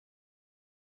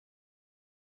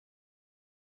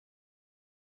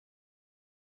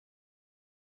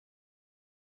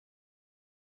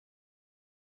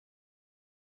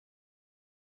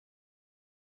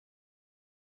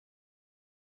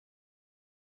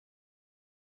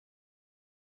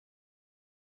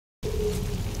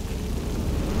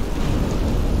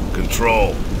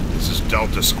Control, this is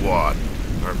Delta Squad.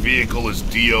 Our vehicle is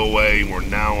DOA and we're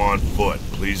now on foot.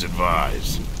 Please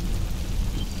advise.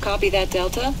 Copy that,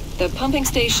 Delta. The pumping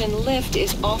station lift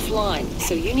is offline,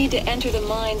 so you need to enter the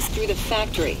mines through the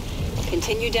factory.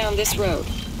 Continue down this road.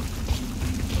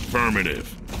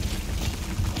 Affirmative.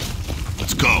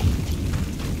 Let's go.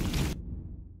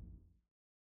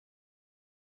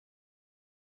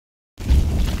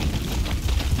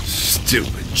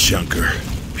 Stupid junker.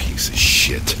 Piece of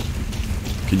shit.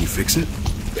 Can you fix it?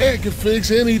 Yeah, can fix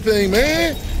anything,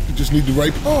 man. You just need the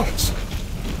right parts.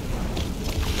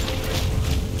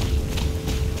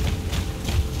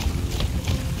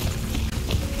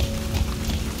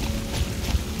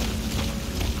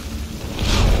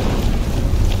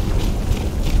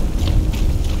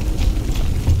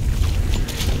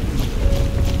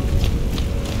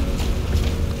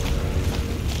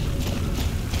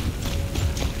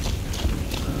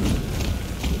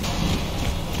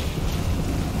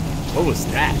 What was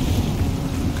that?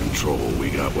 Control,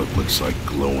 we got what looks like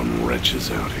glowing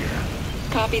wretches out here.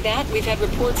 Copy that. We've had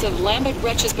reports of lambent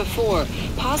wretches before,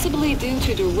 possibly due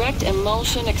to direct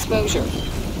emulsion exposure.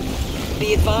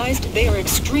 Be advised, they are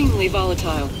extremely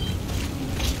volatile.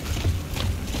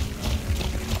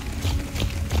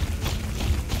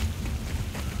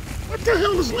 What the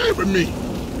hell does lambent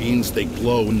mean? Means they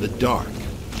glow in the dark.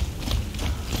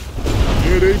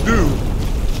 Yeah, they do.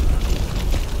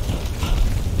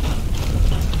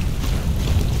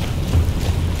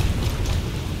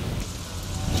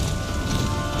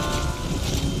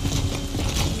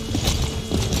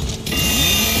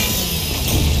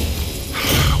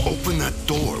 Open that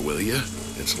door, will you?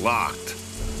 It's locked.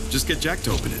 Just get Jack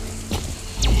to open it.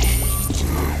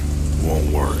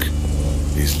 Won't work.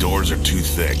 These doors are too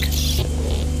thick.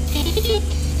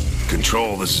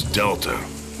 Control, this is Delta.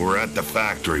 We're at the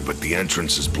factory, but the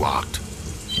entrance is blocked.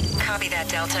 Copy that,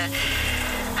 Delta.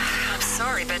 I'm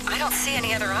sorry, but I don't see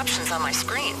any other options on my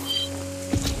screen.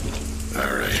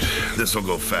 All right, this'll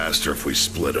go faster if we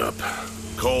split up.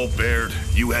 Cole, Baird,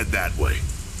 you head that way.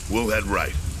 We'll head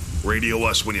right. Radio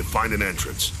us when you find an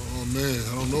entrance. Oh, man,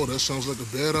 I don't know. That sounds like a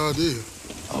bad idea.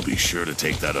 I'll be sure to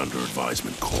take that under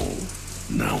advisement, Cole.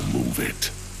 Now move it.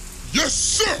 Yes,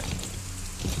 sir!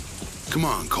 Come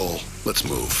on, Cole. Let's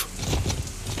move.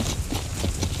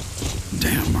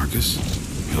 Damn, Marcus.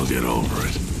 You'll get over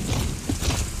it.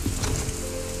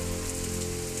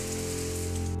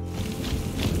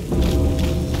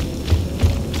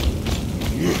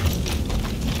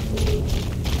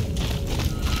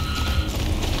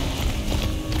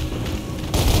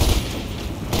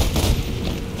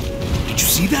 Did you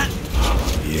see that?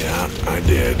 Yeah, I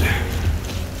did.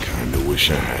 Kinda wish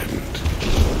I hadn't.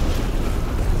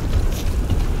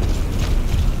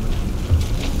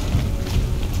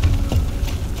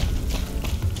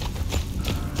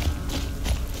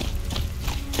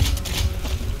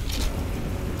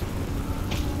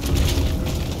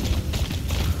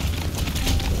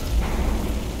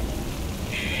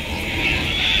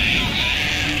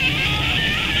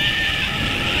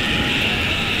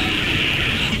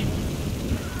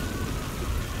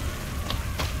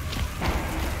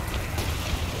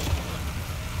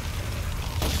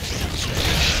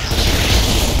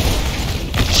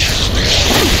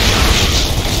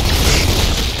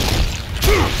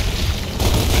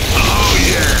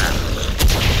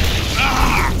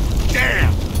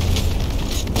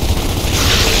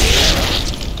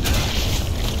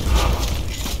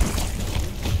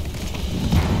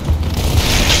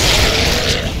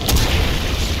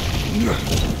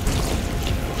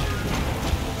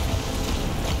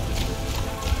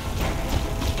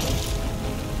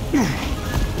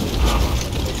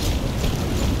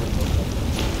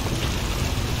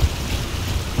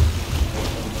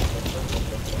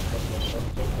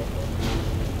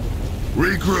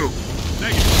 Regroup.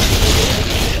 Negative.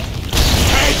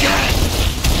 Take it!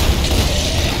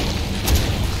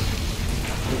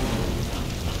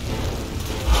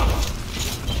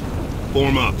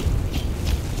 Form up.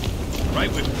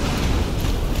 Right with me.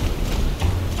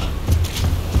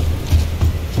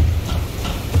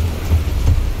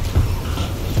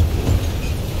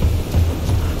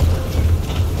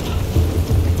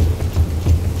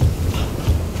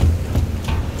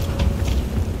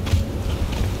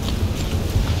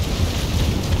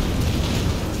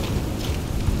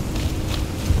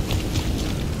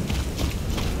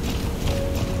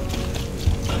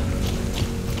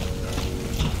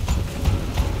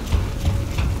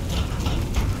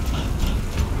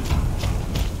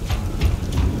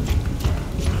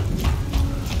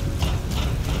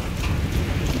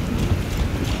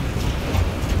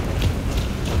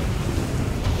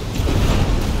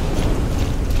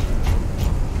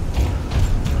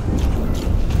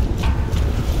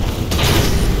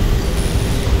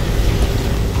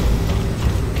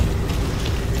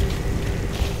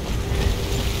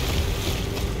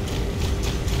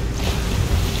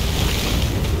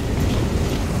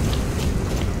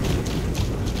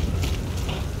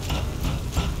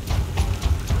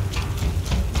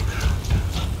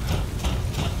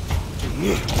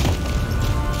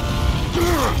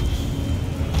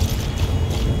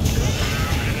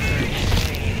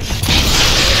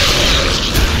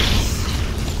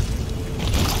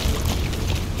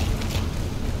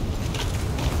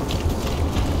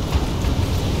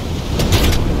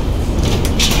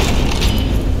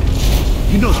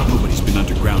 You know that nobody's been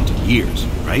underground in years,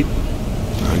 right?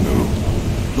 I know.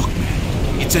 Look,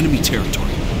 man, it's enemy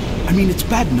territory. I mean, it's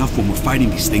bad enough when we're fighting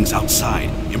these things outside,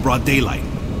 in broad daylight.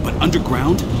 But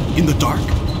underground, in the dark?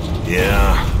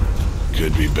 Yeah,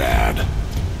 could be bad.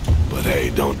 But hey,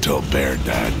 don't tell Baird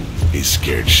that. He's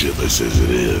scared shitless as it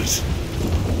is.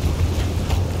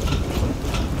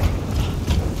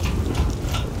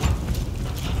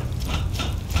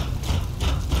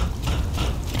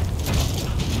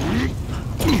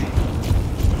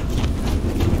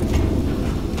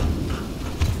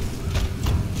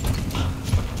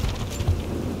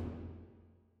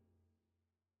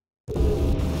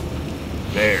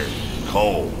 Baird,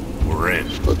 Cole, we're in.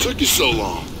 What took you so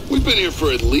long? We've been here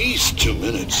for at least 2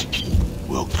 minutes.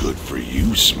 Well, good for you,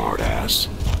 smartass.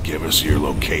 Give us your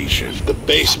location. The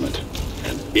basement.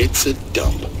 And it's a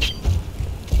dump.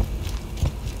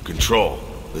 Control,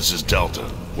 this is Delta.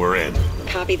 We're in.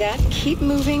 Copy that. Keep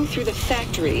moving through the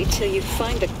factory till you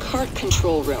find the cart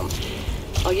control room.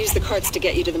 I'll use the carts to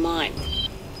get you to the mine.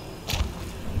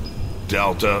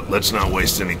 Delta, let's not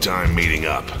waste any time meeting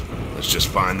up. Let's just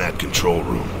find that control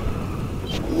room.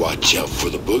 Watch out for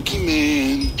the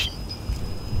boogeyman.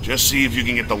 Just see if you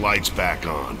can get the lights back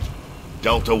on.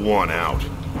 Delta 1 out.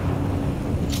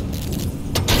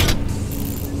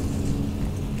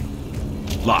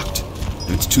 Locked.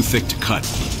 And it's too thick to cut.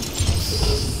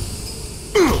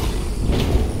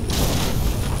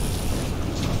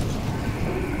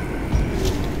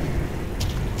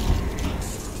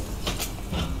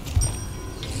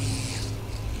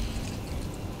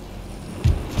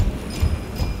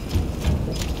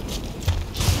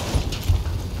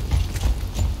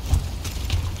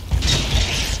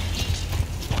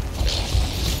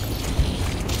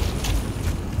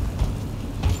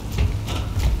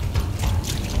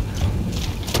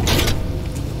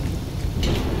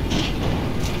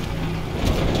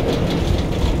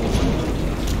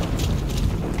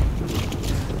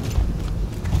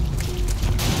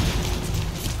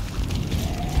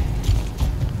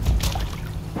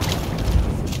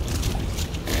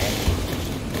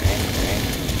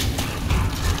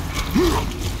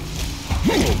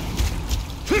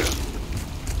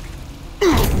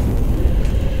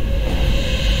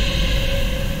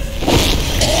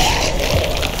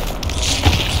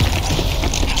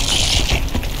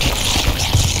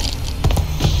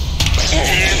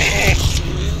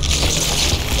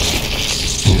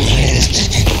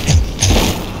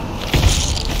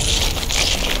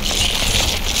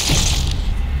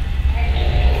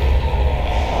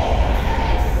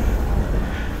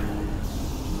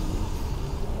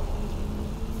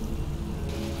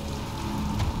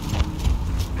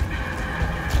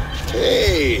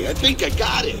 Hey, I think I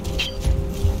got it.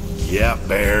 Yeah,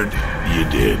 Baird, you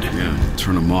did. Yeah,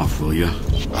 turn them off, will ya?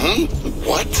 Huh?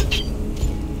 What?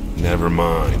 Never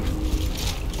mind.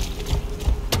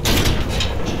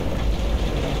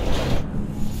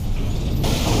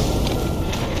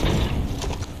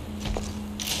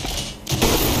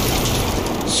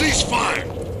 Ceasefire!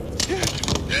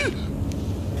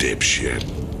 Dipshit.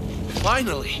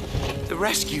 Finally, the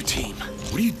rescue team.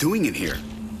 What are you doing in here?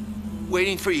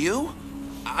 Waiting for you?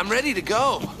 I'm ready to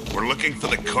go. We're looking for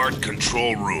the cart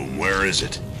control room. Where is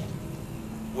it?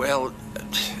 Well,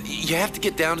 you have to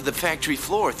get down to the factory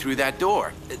floor through that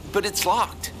door, but it's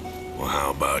locked. Well,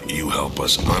 how about you help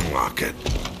us unlock it?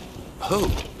 Who?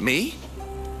 Me?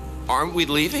 Aren't we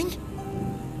leaving?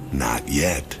 Not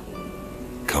yet.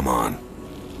 Come on.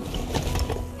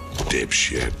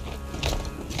 Dipshit.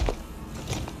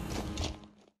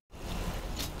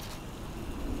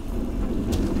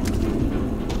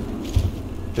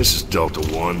 This is Delta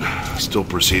 1, still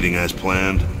proceeding as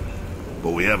planned,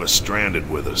 but we have a stranded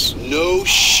with us. No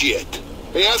shit.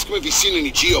 Hey, ask him if he's seen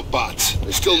any geobots.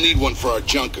 They still need one for our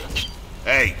junker.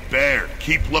 Hey, Baird,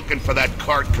 keep looking for that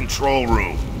cart control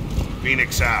room.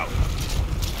 Phoenix out.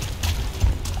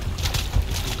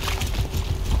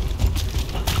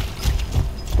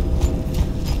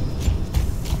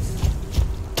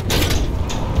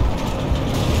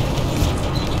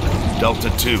 Delta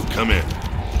 2, come in.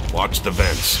 Watch the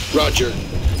vents. Roger.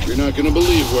 You're not gonna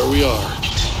believe where we are.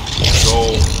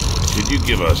 Control, could you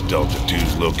give us Delta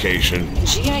 2's location?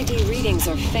 GID readings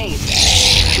are faint.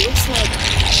 Looks like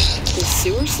the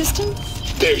sewer system?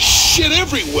 There's shit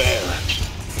everywhere.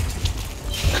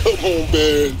 Come on,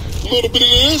 man. A little bit of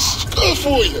this, good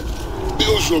for you.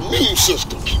 builds your immune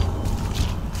system.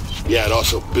 Yeah, it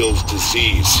also builds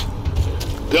disease.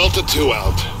 Delta 2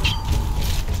 out.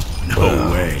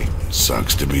 No way.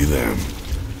 Sucks to be them.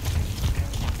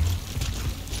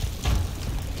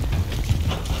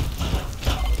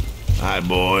 Hi,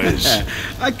 boys.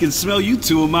 I can smell you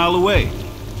two a mile away.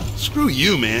 Screw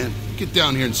you, man. Get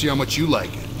down here and see how much you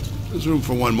like it. There's room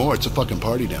for one more. It's a fucking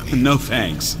party down here. No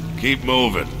thanks. Keep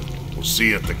moving. We'll see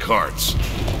you at the carts.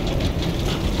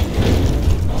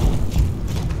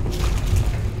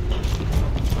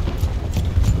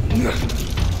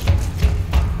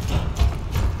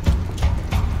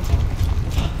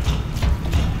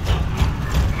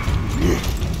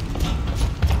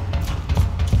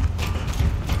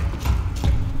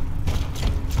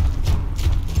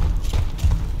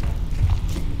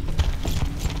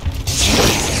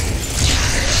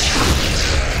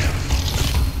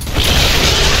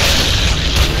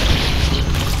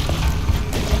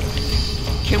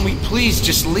 Can we please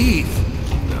just leave?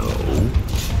 No.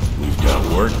 We've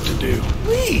got work to do.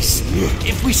 Please!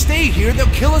 If we stay here, they'll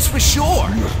kill us for sure.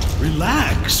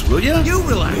 Relax, will ya? You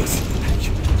relax.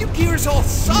 You gears all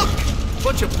suck.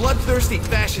 Bunch of bloodthirsty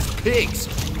fascist pigs.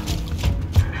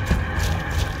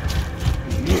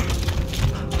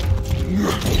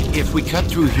 If we cut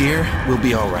through here, we'll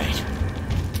be all right.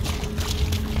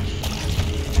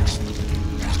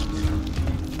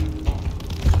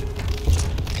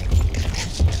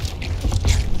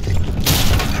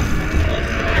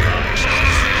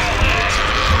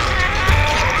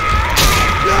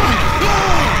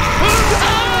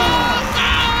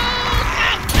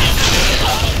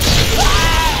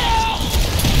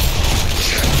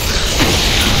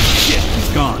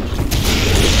 Gone.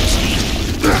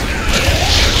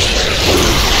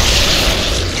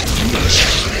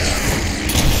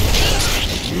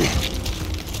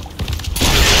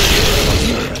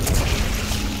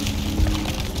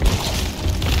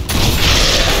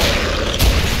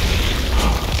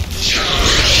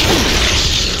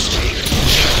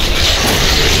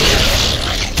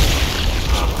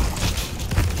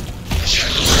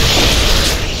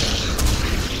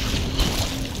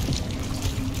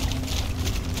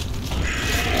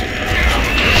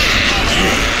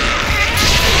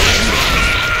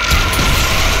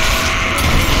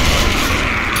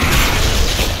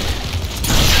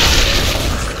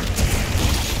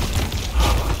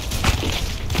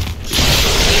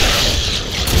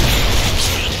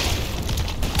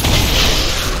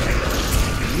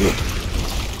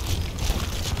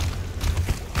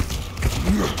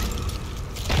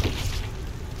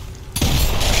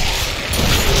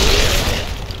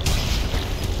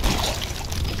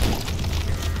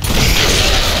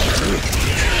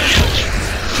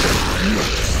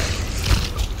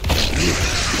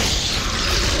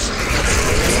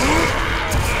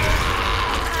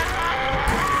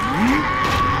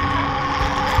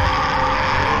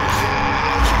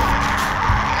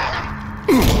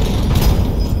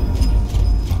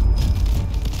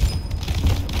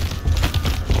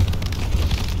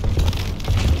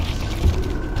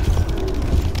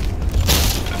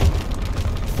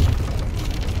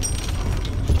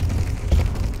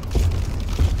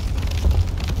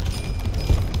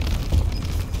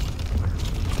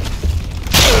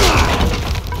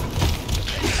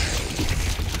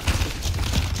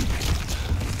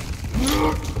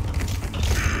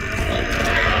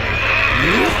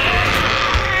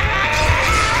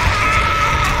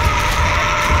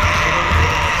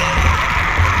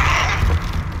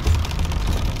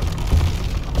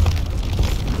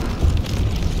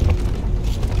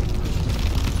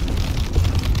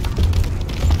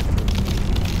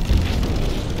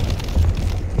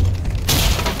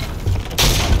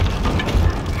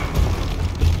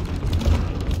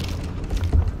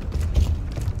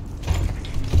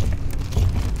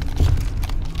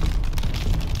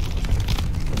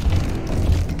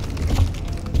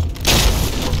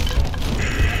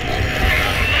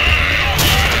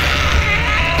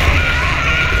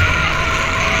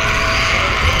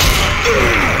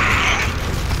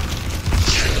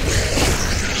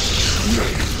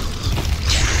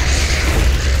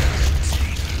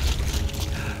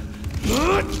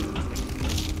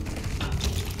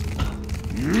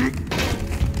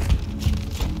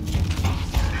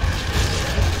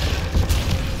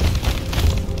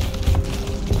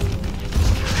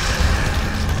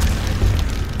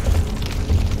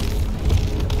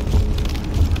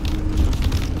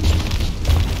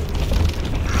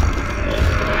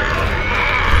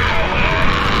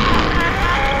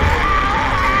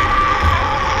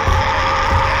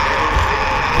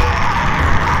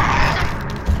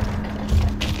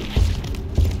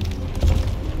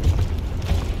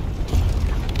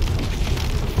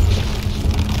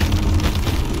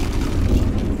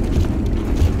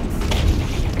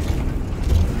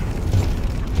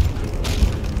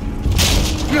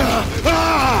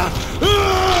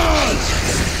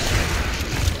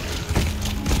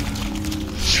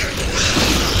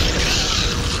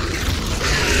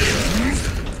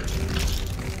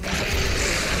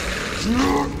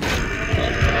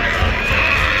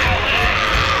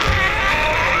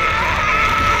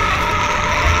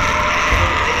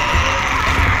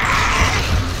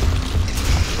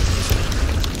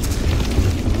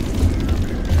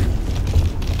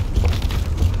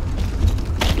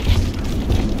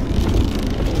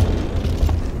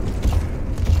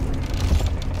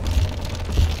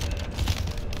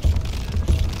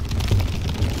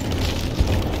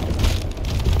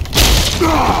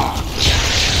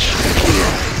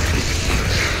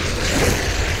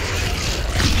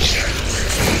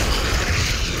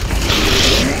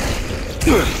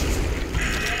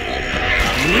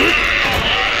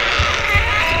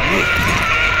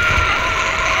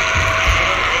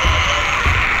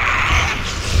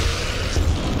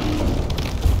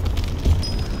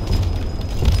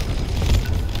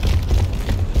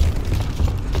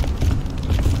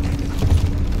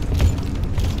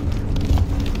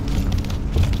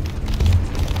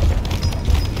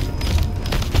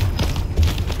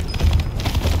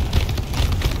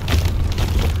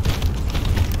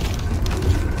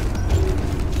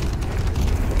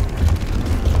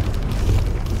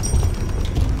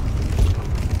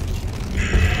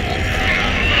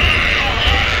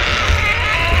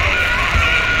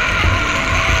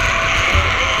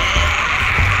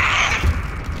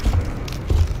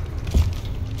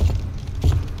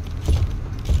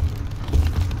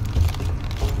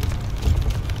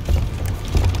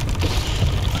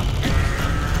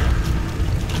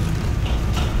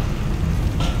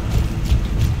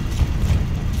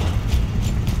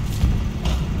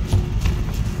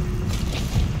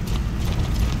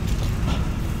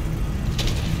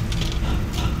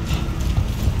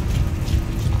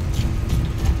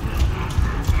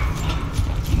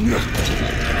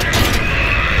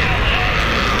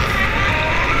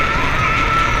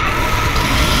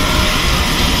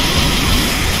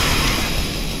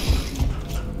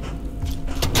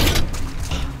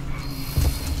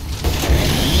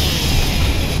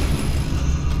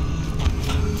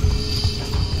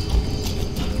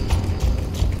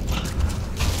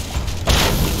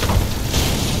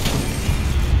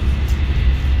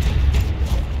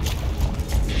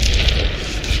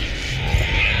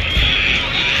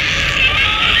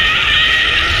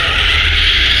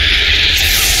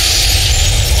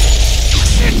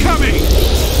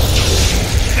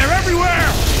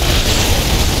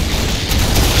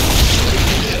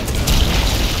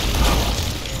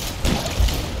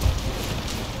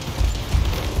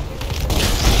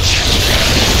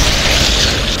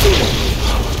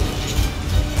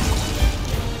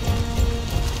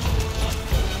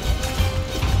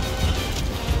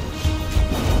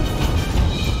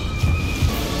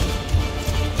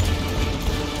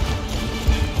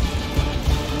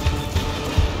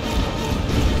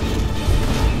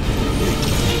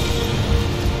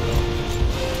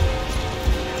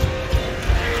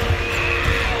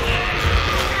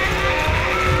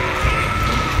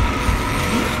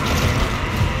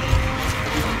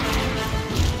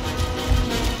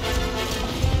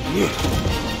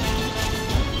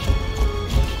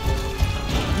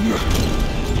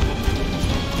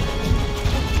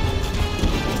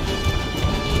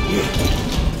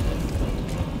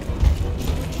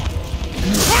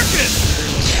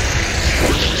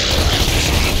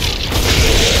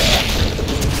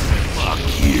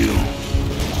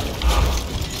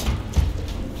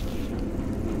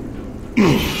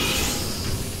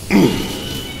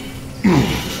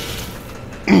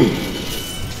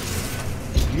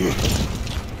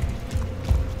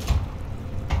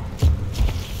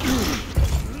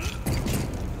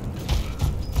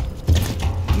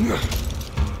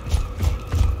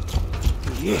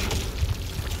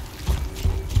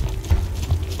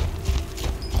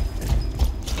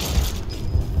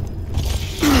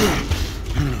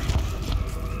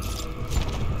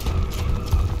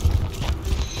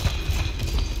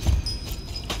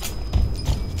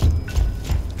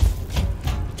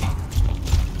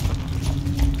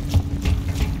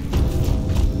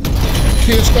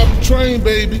 Can't stop the train,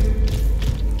 baby.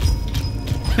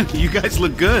 You guys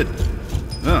look good.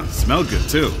 Oh, smell good,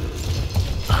 too.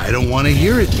 I don't want to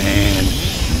hear it, man.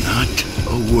 Not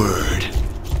a word.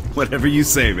 Whatever you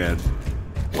say, man.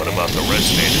 What about the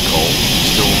resonator, Cole?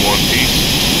 Still in one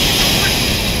piece?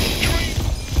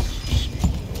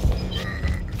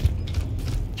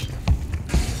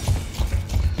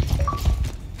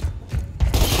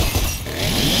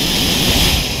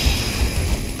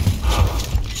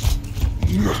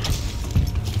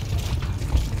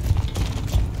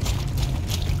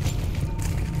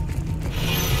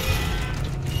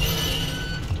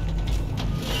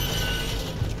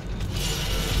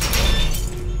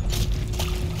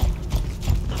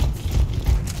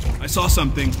 I saw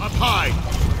something. Up high.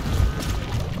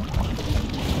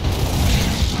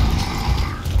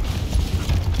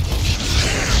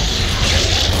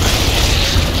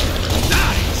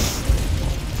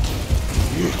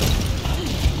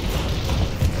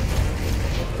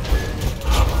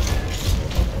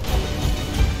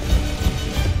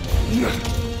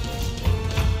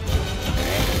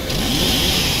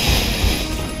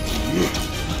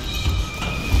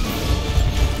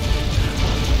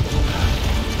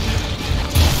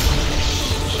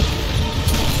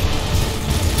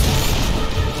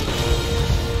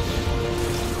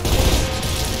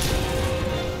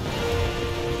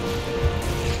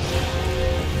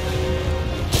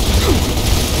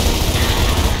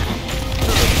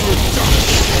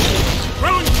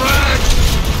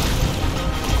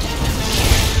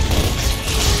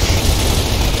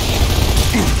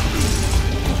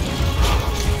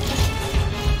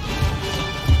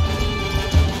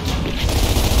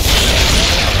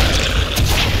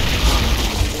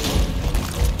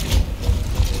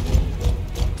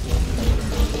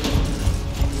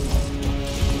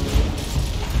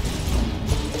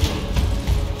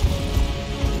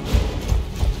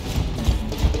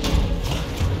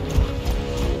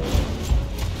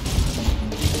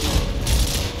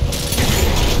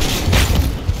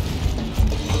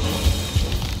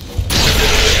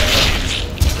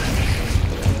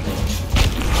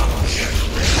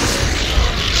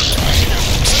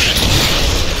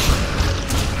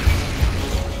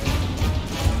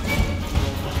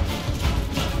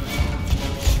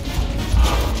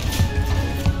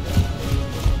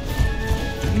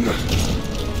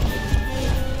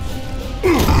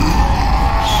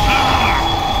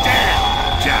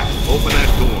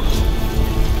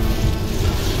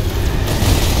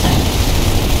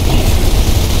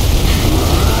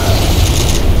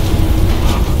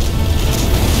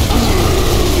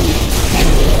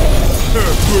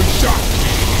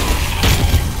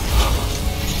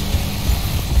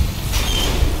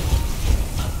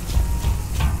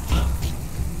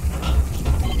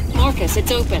 Marcus,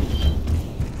 it's open.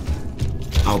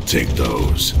 I'll take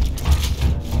those.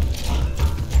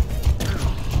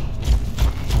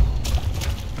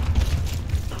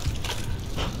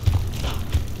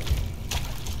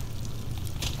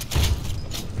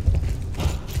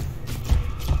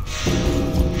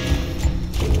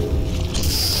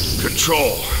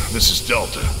 Control, this is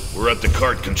Delta. We're at the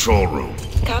cart control room.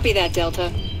 Copy that,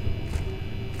 Delta.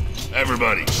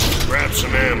 Everybody, grab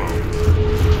some ammo.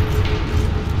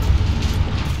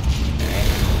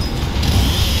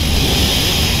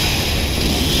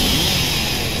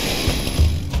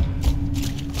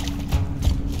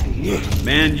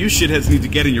 Man, you shitheads need to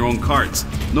get in your own carts.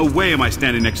 No way am I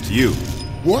standing next to you.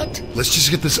 What? Let's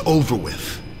just get this over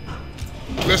with.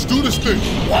 Let's do this thing.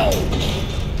 Whoa!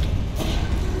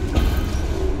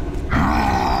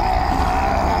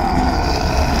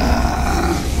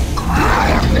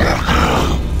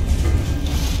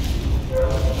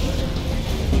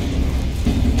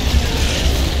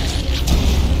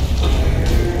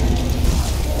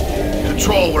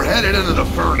 headed into the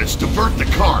furnace. Divert the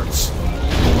carts.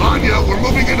 Anya, we're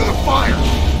moving into the fire.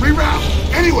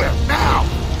 Reroute. Anywhere. Now.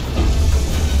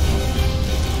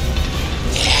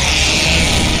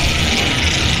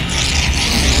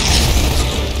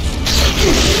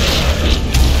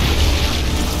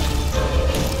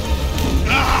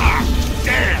 Ah,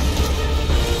 damn.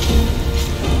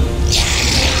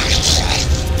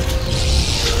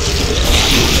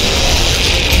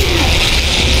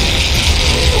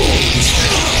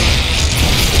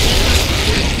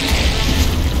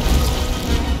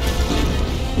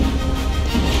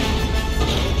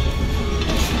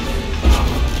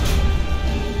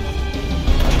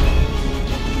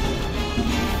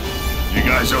 You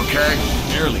guys okay?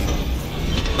 Barely.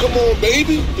 Come on,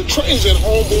 baby. The train's at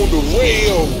home on the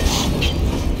rails.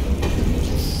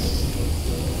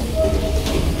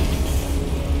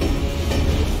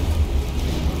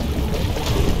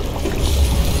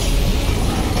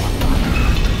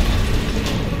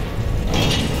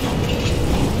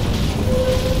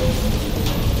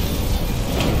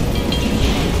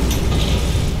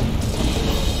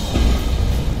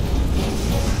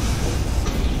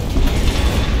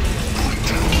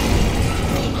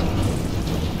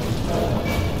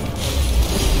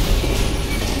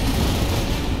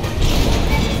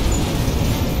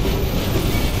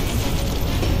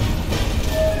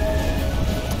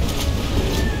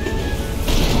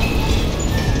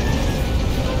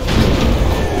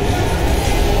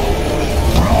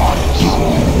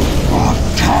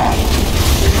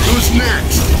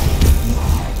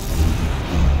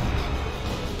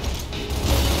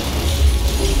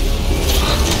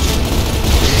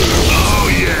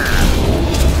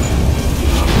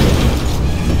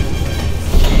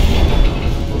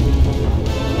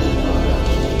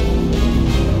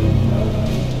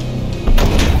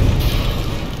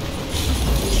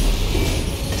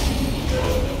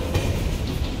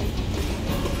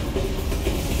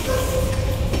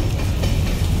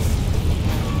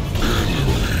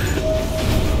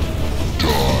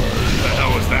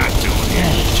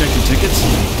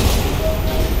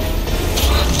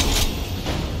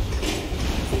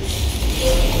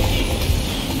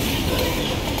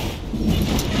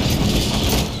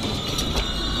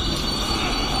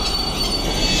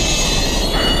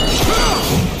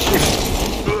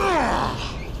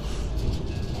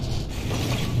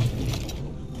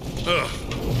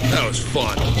 That was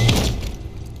fun.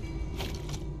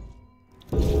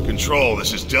 Control,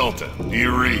 this is Delta. Do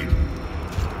you read?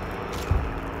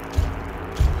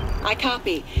 I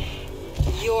copy.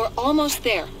 You're almost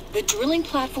there. The drilling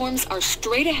platforms are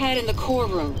straight ahead in the core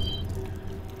room.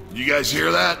 You guys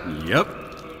hear that? Yep.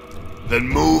 Then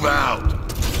move out.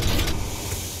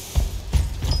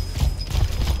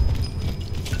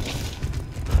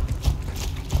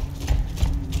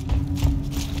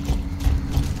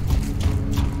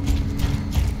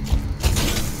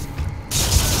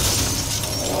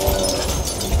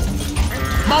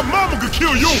 My mama could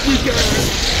kill your weak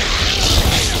ass!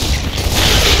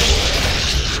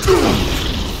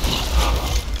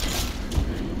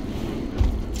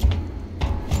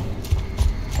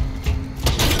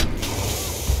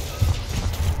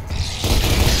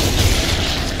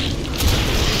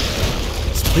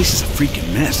 This place is a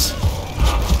freaking mess.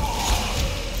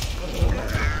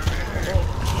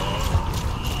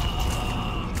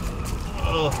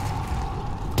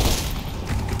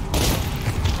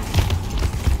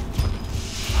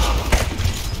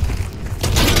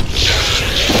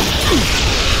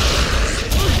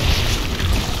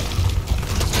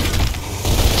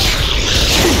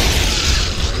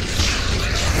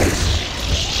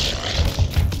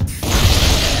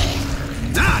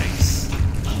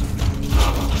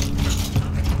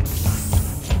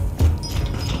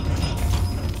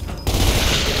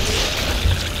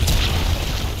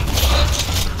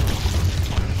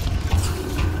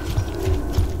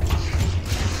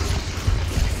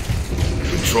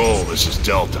 Control, this is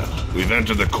Delta. We've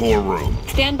entered the core room.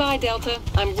 Stand by, Delta.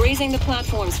 I'm raising the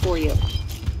platforms for you.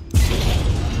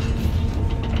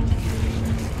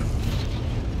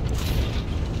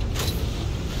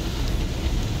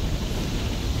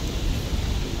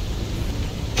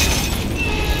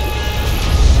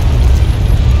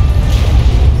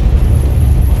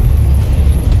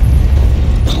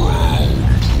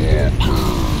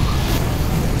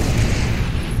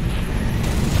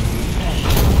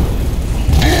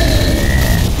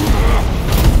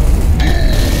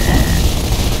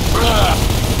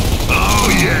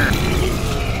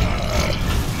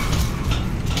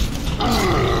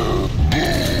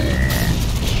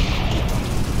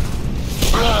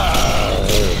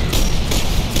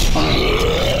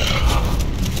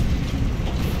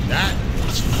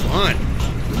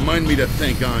 Remind me to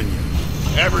think on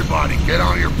you. Everybody, get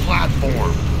on your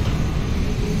platform.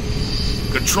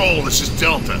 Control, this is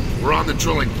Delta. We're on the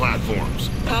drilling platforms.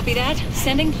 Copy that.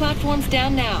 Sending platforms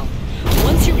down now.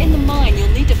 Once you're in the mine, you'll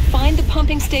need to find the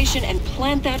pumping station and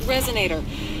plant that resonator.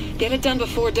 Get it done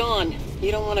before dawn.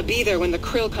 You don't want to be there when the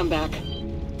krill come back.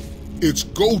 It's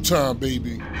go time,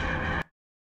 baby.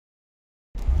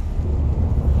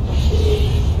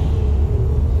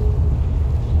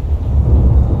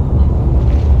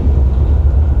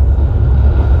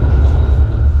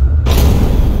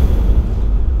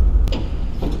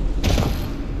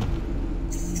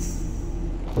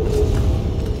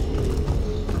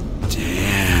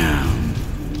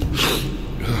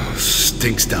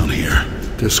 Stinks down here.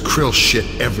 There's krill shit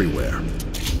everywhere.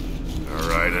 All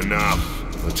right,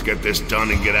 enough. Let's get this done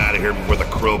and get out of here before the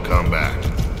krill come back.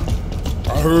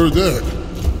 I heard that.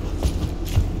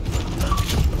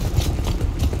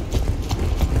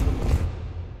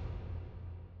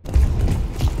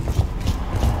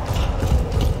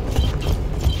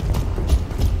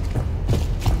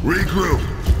 Regroup.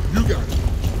 You got it.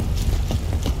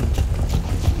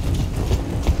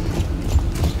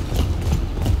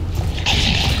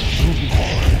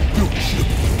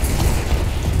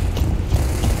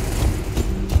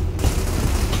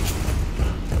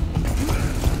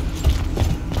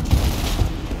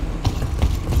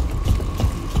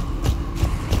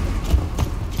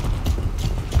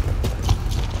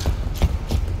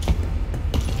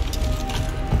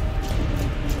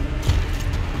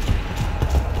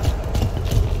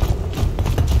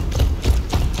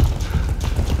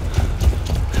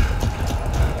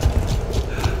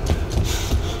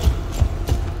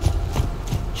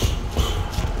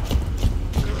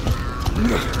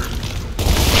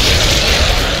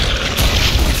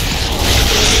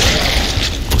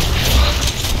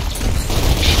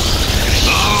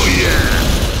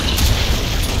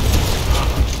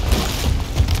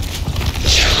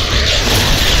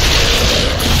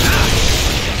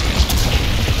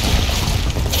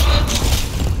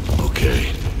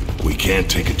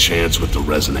 Take a chance with the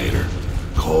resonator.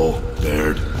 Cole,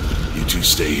 Baird, you two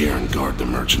stay here and guard the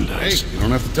merchandise. Hey, you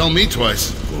don't have to tell me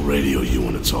twice. We'll radio you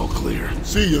when it's all clear.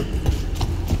 See ya.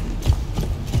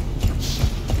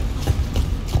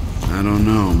 I don't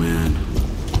know, man.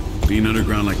 Being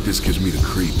underground like this gives me the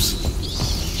creeps.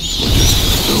 We're just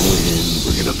gonna go in,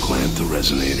 we're gonna plant the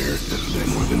resonator, and then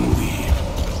we're gonna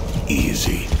leave.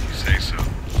 Easy. Say so.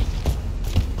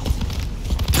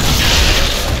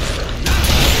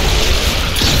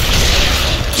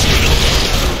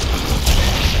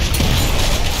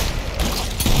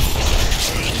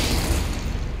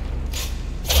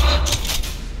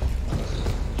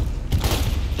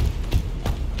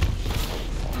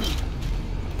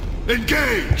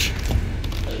 Engage!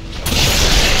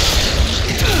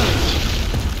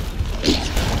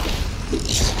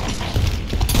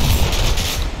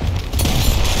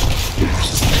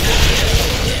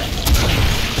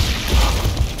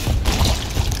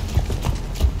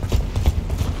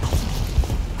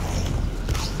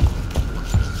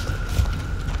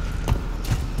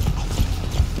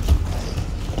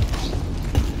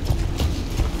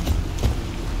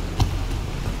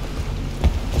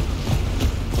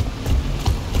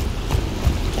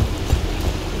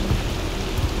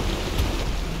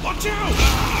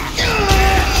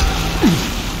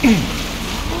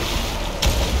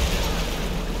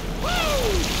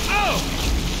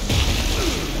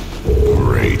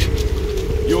 Great.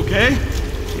 You okay?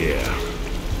 Yeah.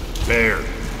 Baird,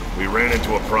 we ran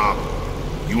into a problem.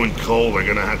 You and Cole are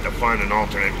gonna have to find an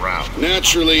alternate route.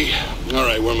 Naturally. All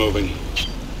right, we're moving.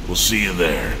 We'll see you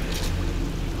there.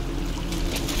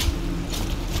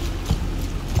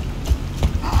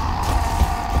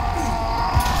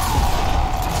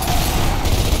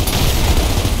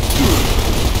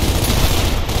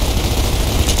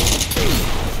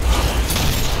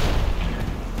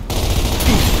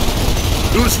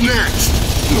 Who's next?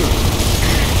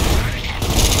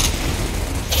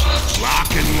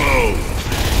 Lock and load.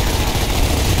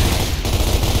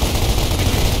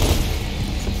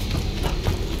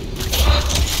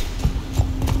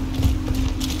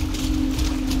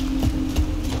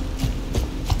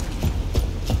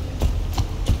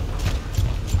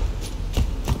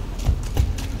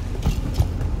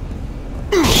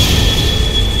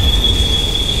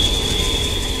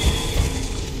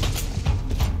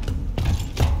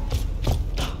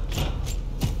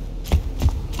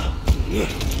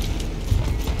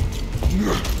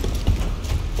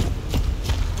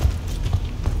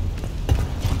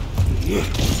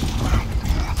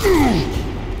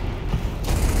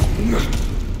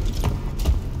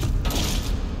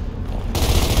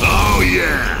 Oh,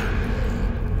 yeah!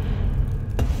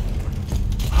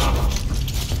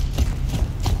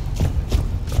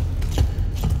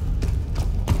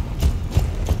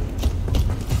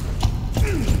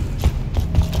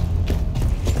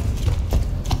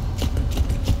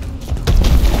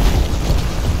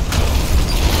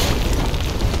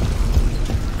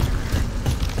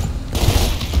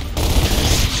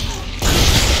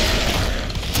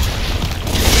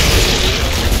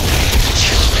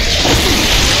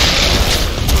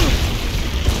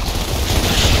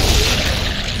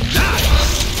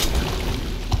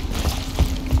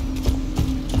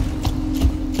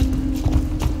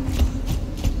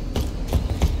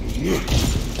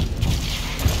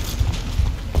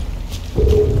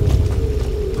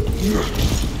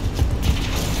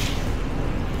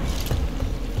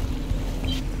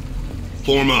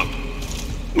 Form up.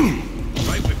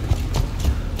 Right with me.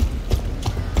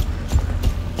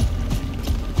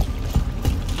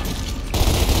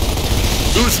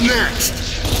 Who's next?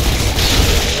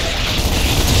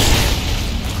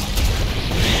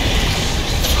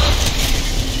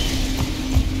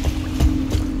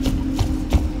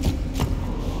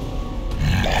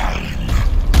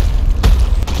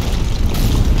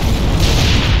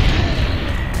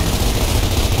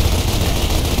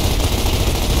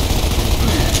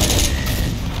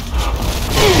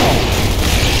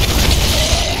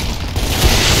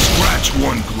 Scratch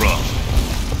one grub.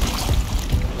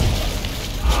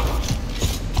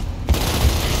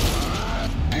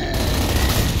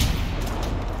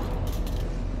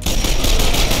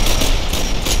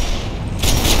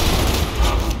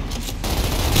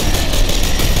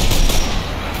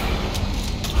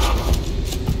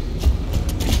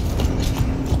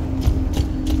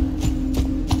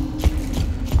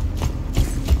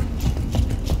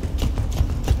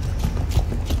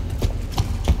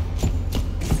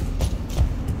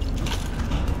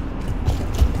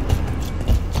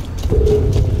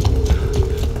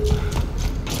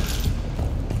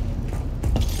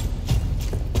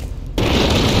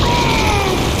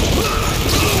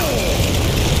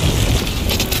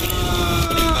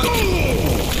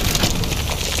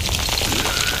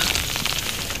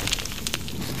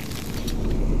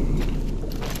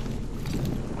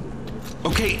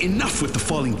 Okay, enough with the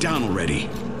falling down already.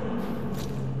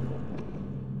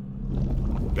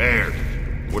 Baird,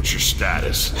 what's your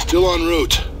status? Still en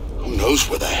route. Who knows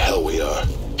where the hell we are?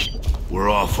 We're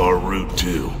off our route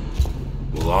too.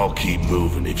 We'll all keep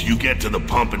moving. If you get to the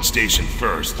pumping station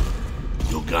first,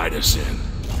 you'll guide us in.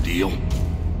 Deal?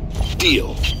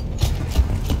 Deal.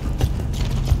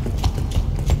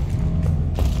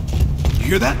 You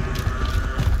hear that?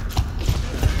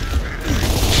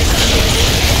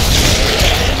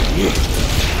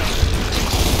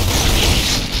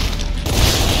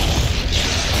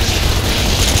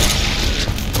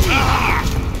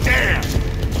 Damn!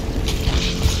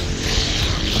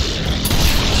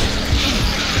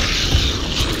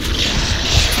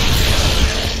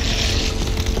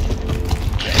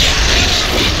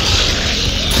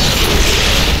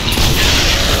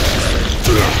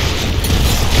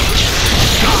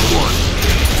 Got one!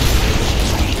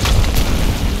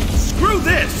 Screw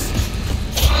this!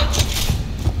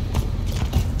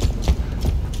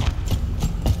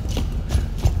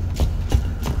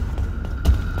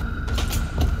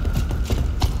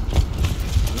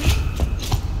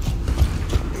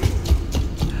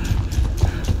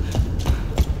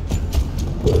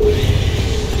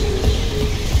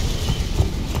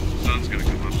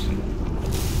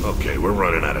 Okay, we're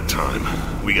running out of time.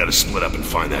 We gotta split up and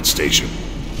find that station.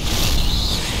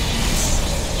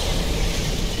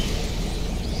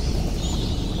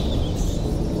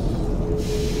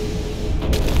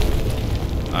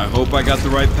 I hope I got the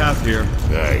right path here.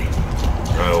 Hey,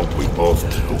 I hope we both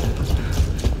do.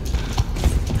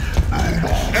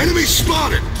 Enemy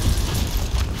spotted!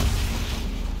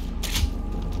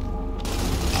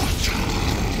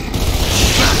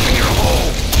 Back in your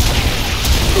hole!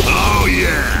 Oh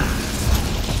yeah!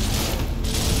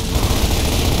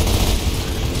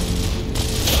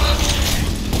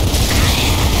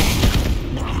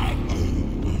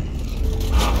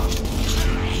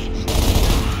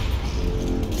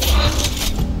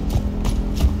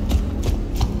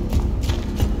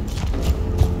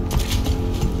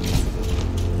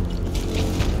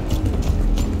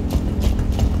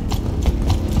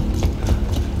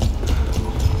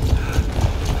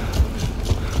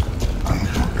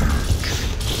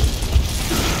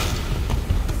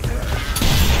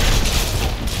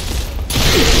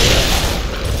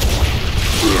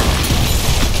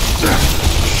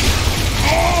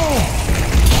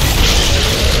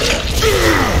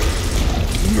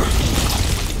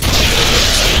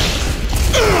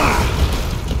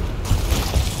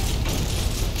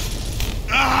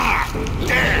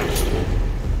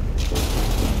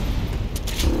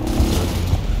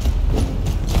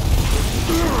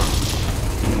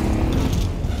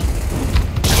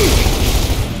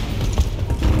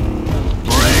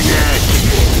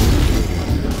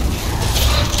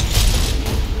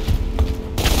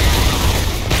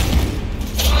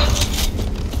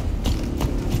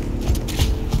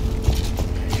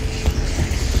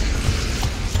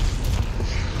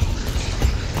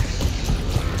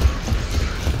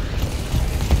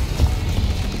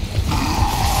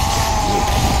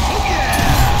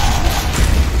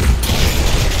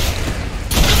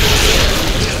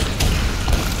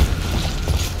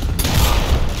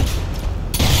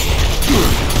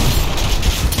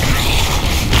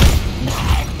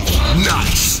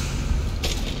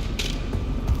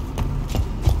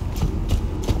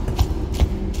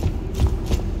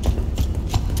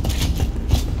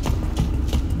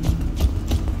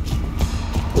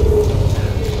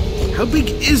 big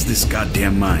is this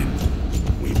goddamn mine?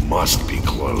 We must be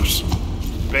close.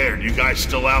 Baird, you guys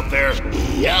still out there?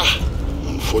 Yeah,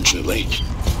 unfortunately.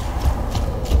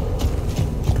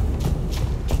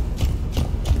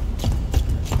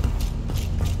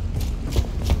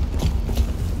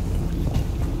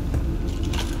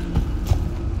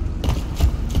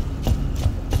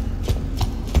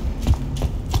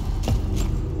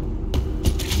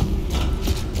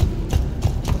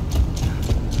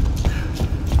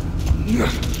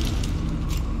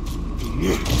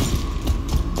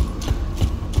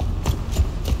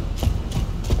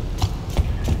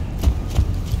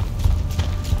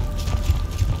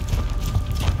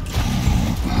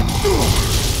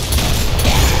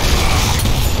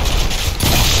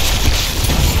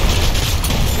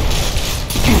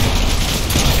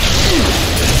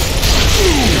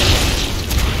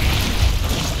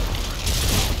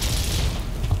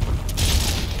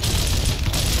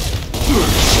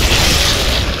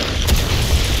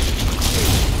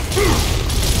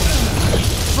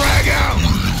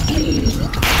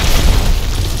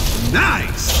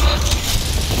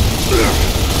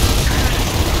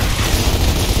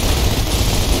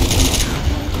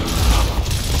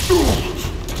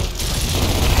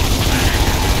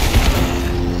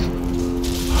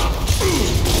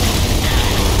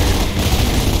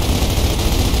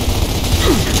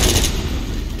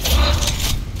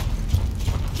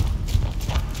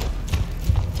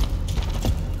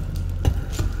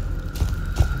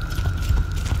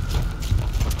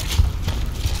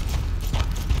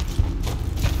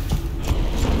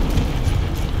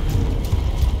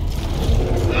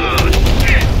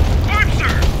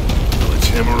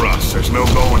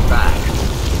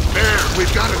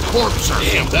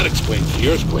 Damn, that explains the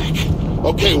earthquake.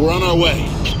 Okay, we're on our way.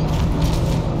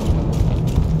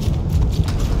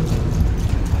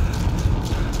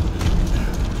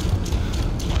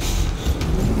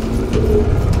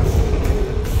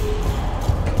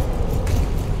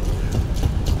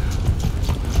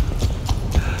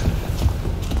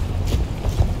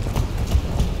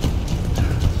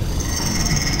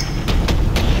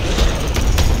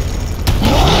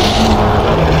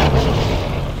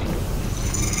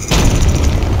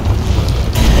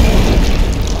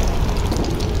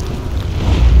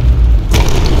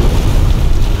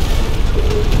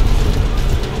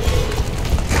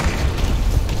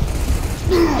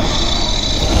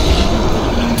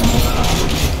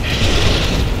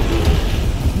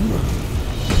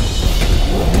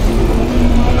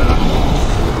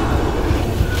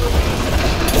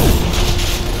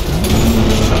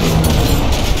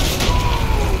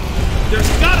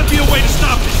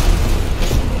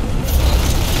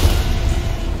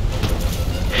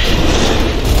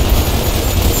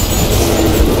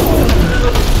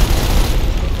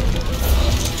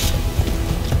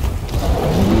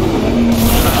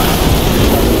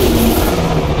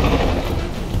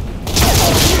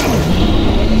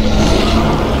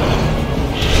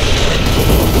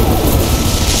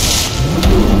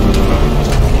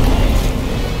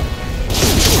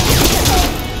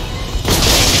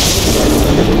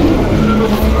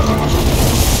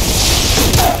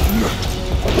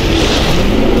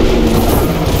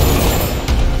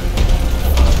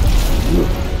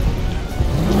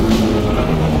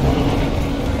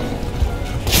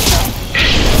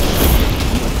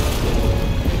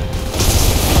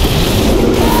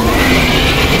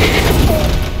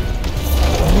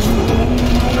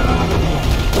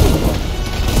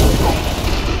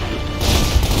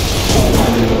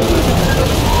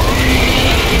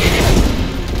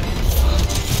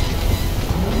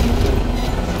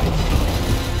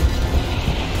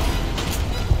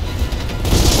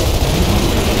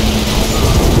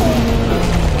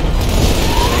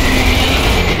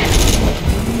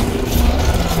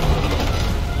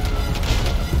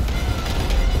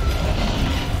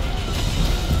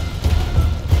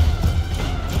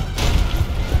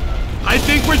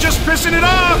 We're just pissing it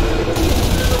off!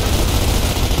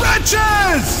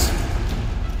 Wretches!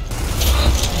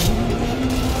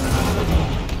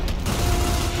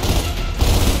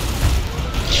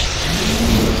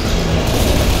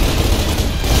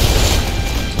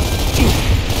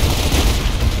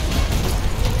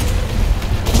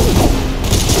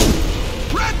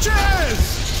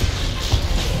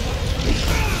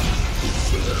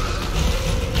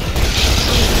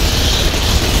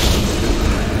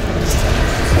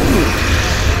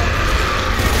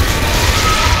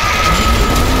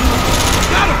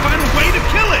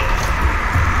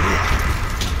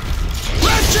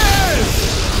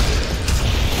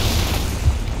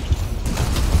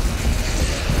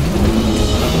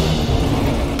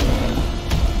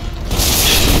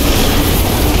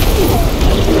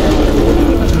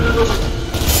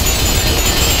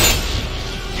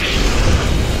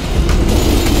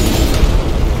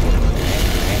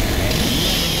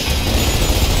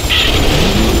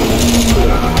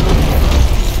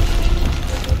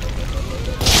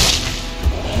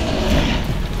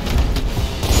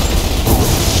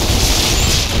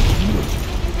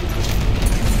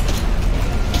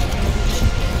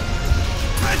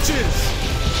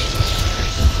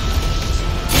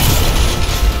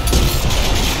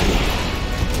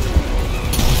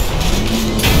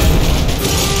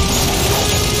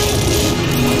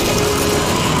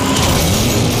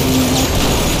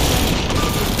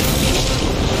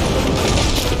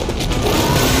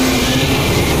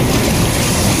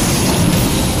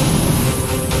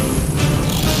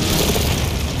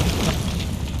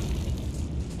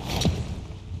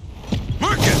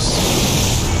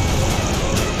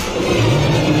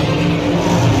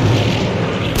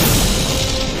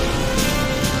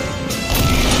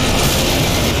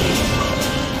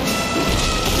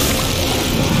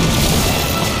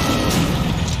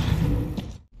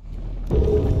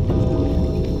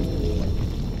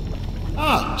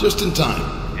 Just in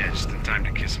time. Yeah, just in time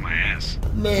to kiss my ass.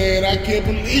 Man, I can't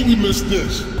believe we missed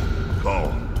this.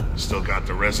 Cole, still got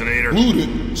the resonator?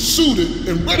 Looted, suited,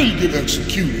 and ready to get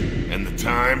executed. And the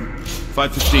time?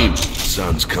 5:15.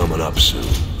 Sun's coming up soon.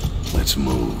 Let's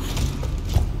move.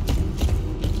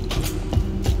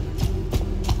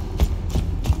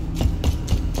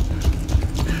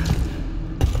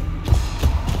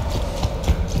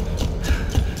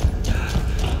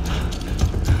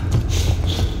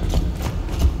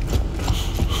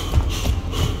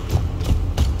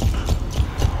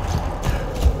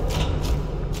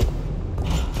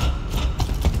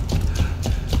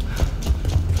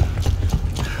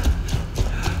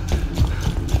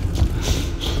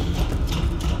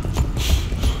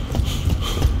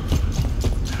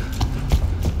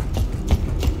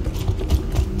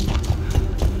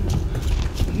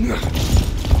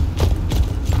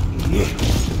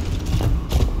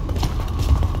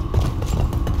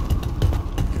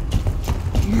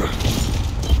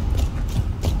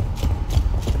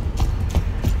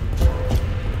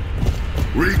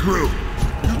 Regroup.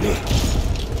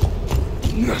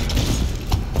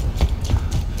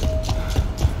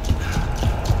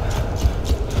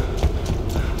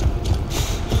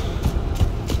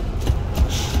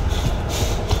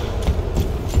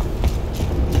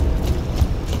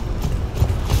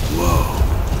 Whoa.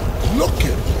 Look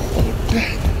at all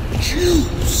that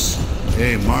juice.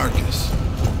 Hey, Marcus.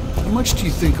 How much do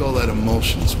you think all that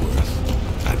emulsion's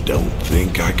worth? I don't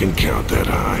think I can count that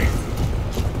high.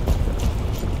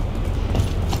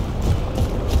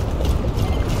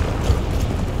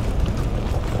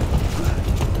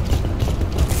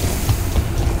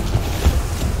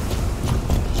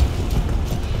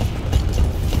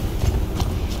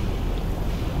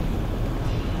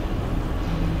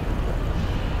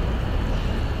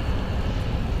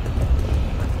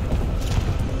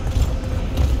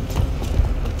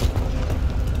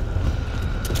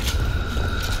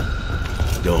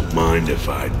 Don't mind if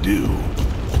I do.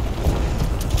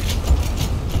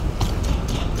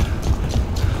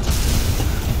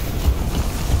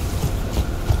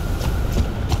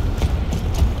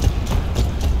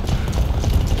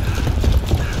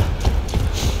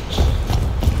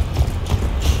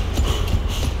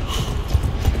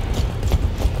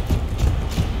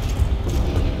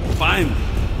 Finally,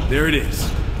 there it is.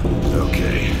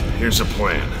 Okay, here's a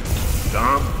plan.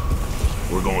 Dom,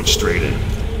 we're going straight in.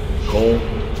 Cole,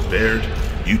 Baird,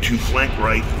 you two flank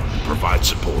right and provide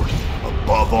support.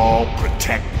 Above all,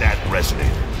 protect that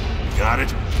resonator. You got it?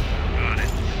 Got it.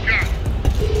 Got it.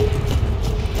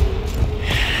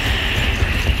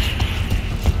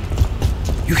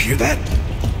 You hear that?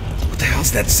 What the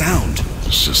hell's that sound?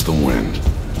 It's just the wind.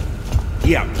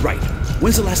 Yeah, right.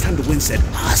 When's the last time the wind said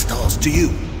hostiles to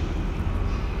you?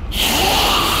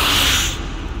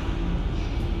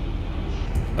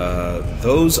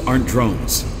 Those aren't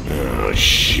drones. Oh,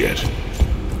 shit.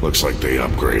 Looks like they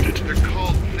upgraded. They're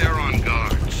called Theron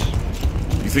guards.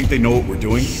 You think they know what we're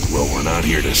doing? Well, we're not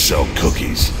here to sell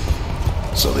cookies,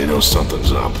 so they know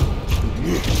something's up.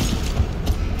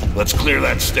 Let's clear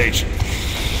that station.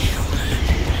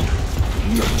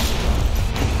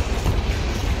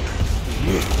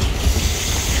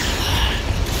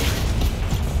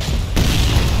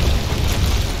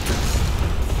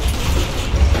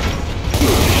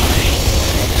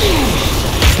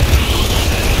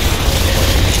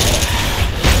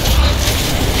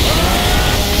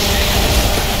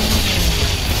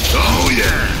 Oh,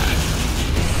 yeah.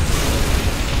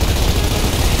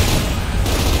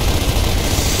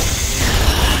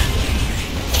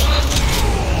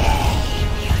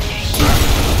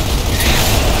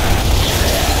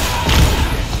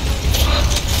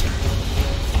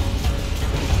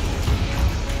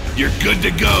 You're good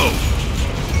to go.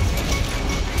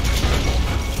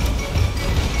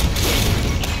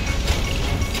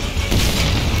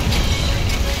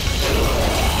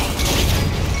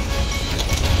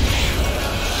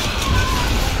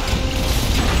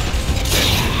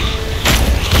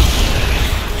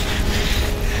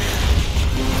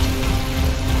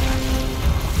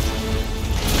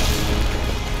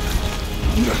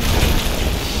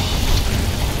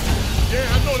 Yeah,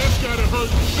 I know that's gotta hurt.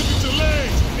 Look at your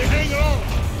legs. They're hanging on.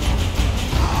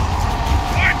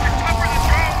 Arthur, cover the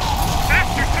drone.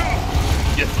 Faster, too.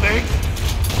 You think?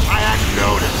 I hadn't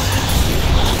noticed.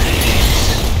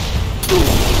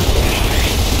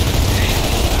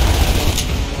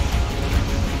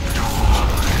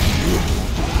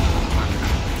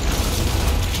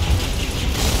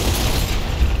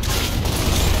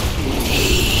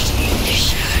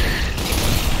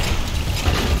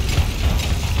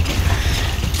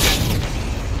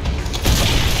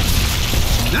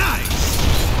 Nice!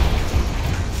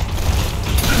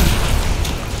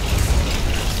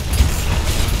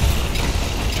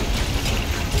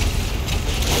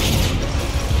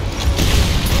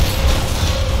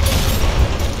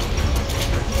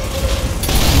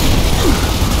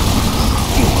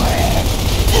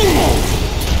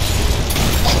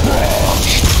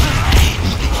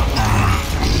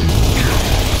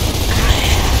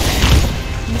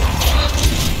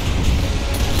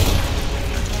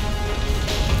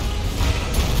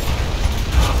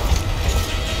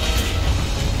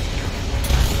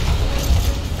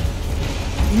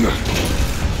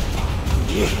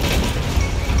 Out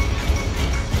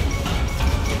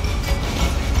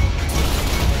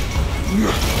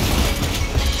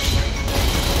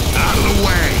of the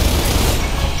way!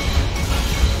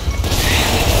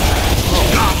 Oh,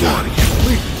 got one!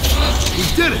 We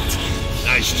did it!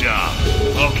 Nice job.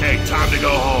 Okay, time to go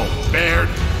home. Baird,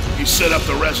 you set up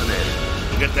the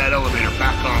resonator. Get that elevator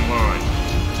back online.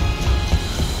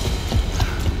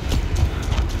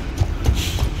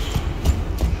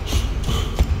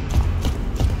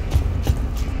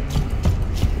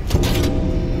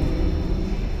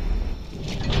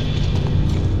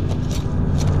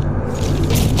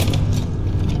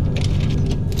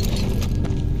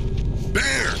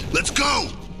 Baird, let's go!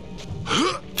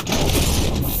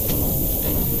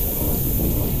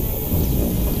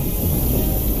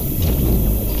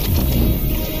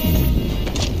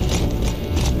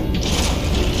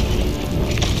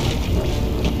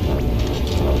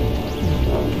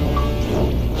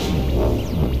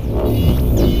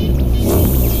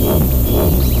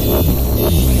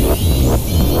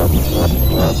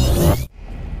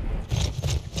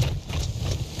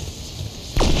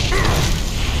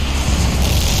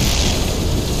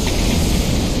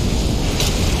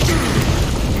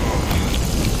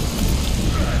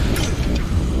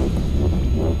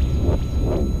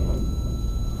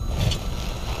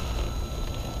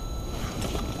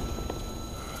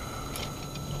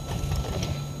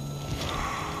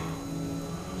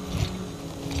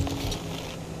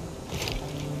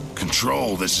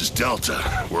 Control, this is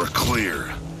Delta. We're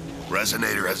clear.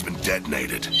 Resonator has been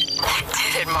detonated.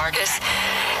 Did it, Marcus.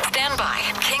 Stand by.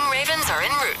 King Ravens are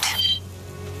en route.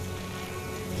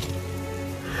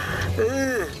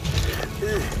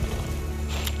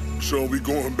 So we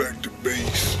going back to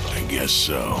base? I guess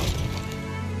so.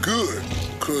 Good,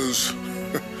 cause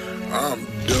I'm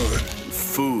done.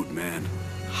 Food, man.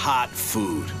 Hot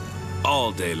food.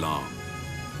 All day long.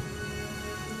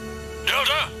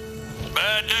 Delta,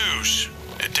 bad news.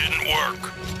 It didn't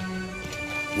work.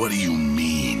 What do you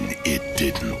mean, it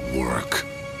didn't work?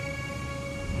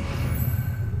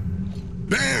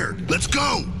 Baird, let's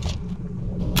go!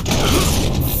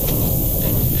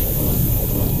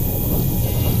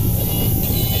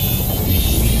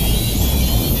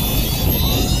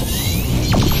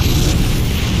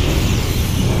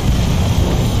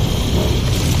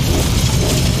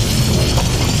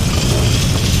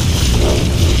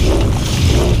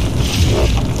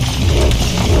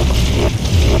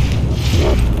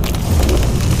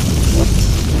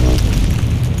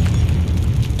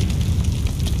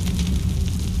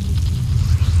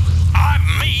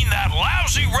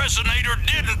 Resonator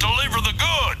didn't deliver the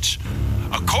goods.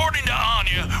 According to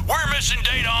Anya, we're missing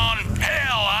data on,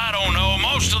 hell, I don't know,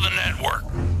 most of the network.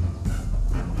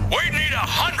 We'd need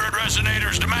 100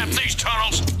 resonators to map these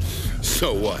tunnels.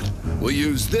 So what? We'll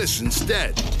use this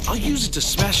instead. I'll use it to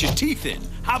smash your teeth in.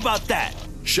 How about that?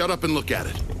 Shut up and look at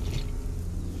it.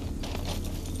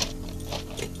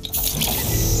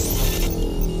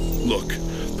 Look,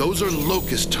 those are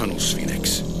Locust tunnels,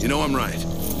 Phoenix. You know I'm right.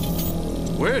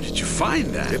 Where did you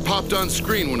find that? It popped on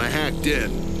screen when I hacked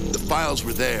in. The files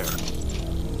were there.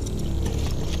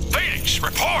 Phoenix,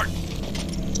 report!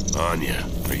 Anya,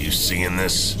 are you seeing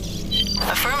this?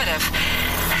 Affirmative.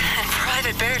 And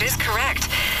Private Baird is correct.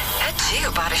 That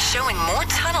geobot is showing more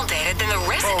tunnel data than the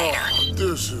resonator. Oh,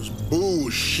 this is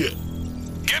bullshit.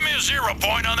 Give me a 0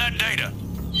 point on that data.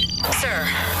 Sir,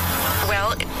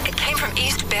 well, it came from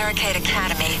East Barricade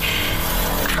Academy.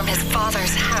 From his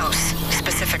father's house,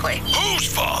 specifically. Whose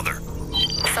father?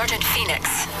 Sergeant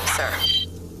Phoenix, sir.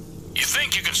 You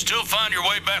think you can still find your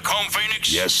way back home,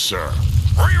 Phoenix? Yes, sir.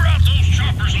 Reroute those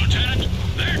choppers, Lieutenant.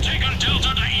 They're taking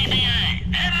Delta to EBA.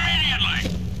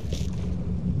 Immediately!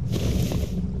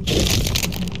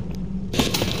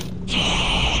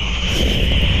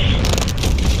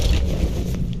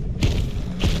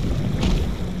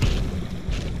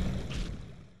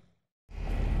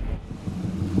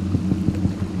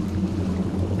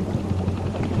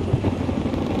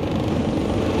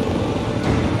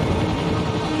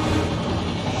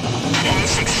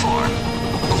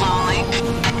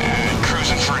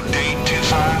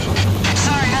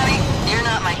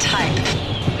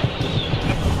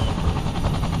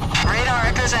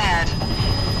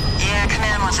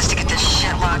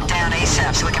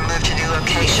 So we can move to new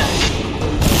location.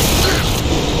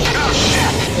 Oh,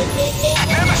 shit!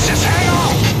 Nemesis, hang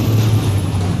on!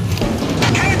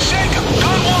 Can't shake him!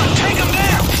 Gun one, take him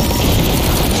down!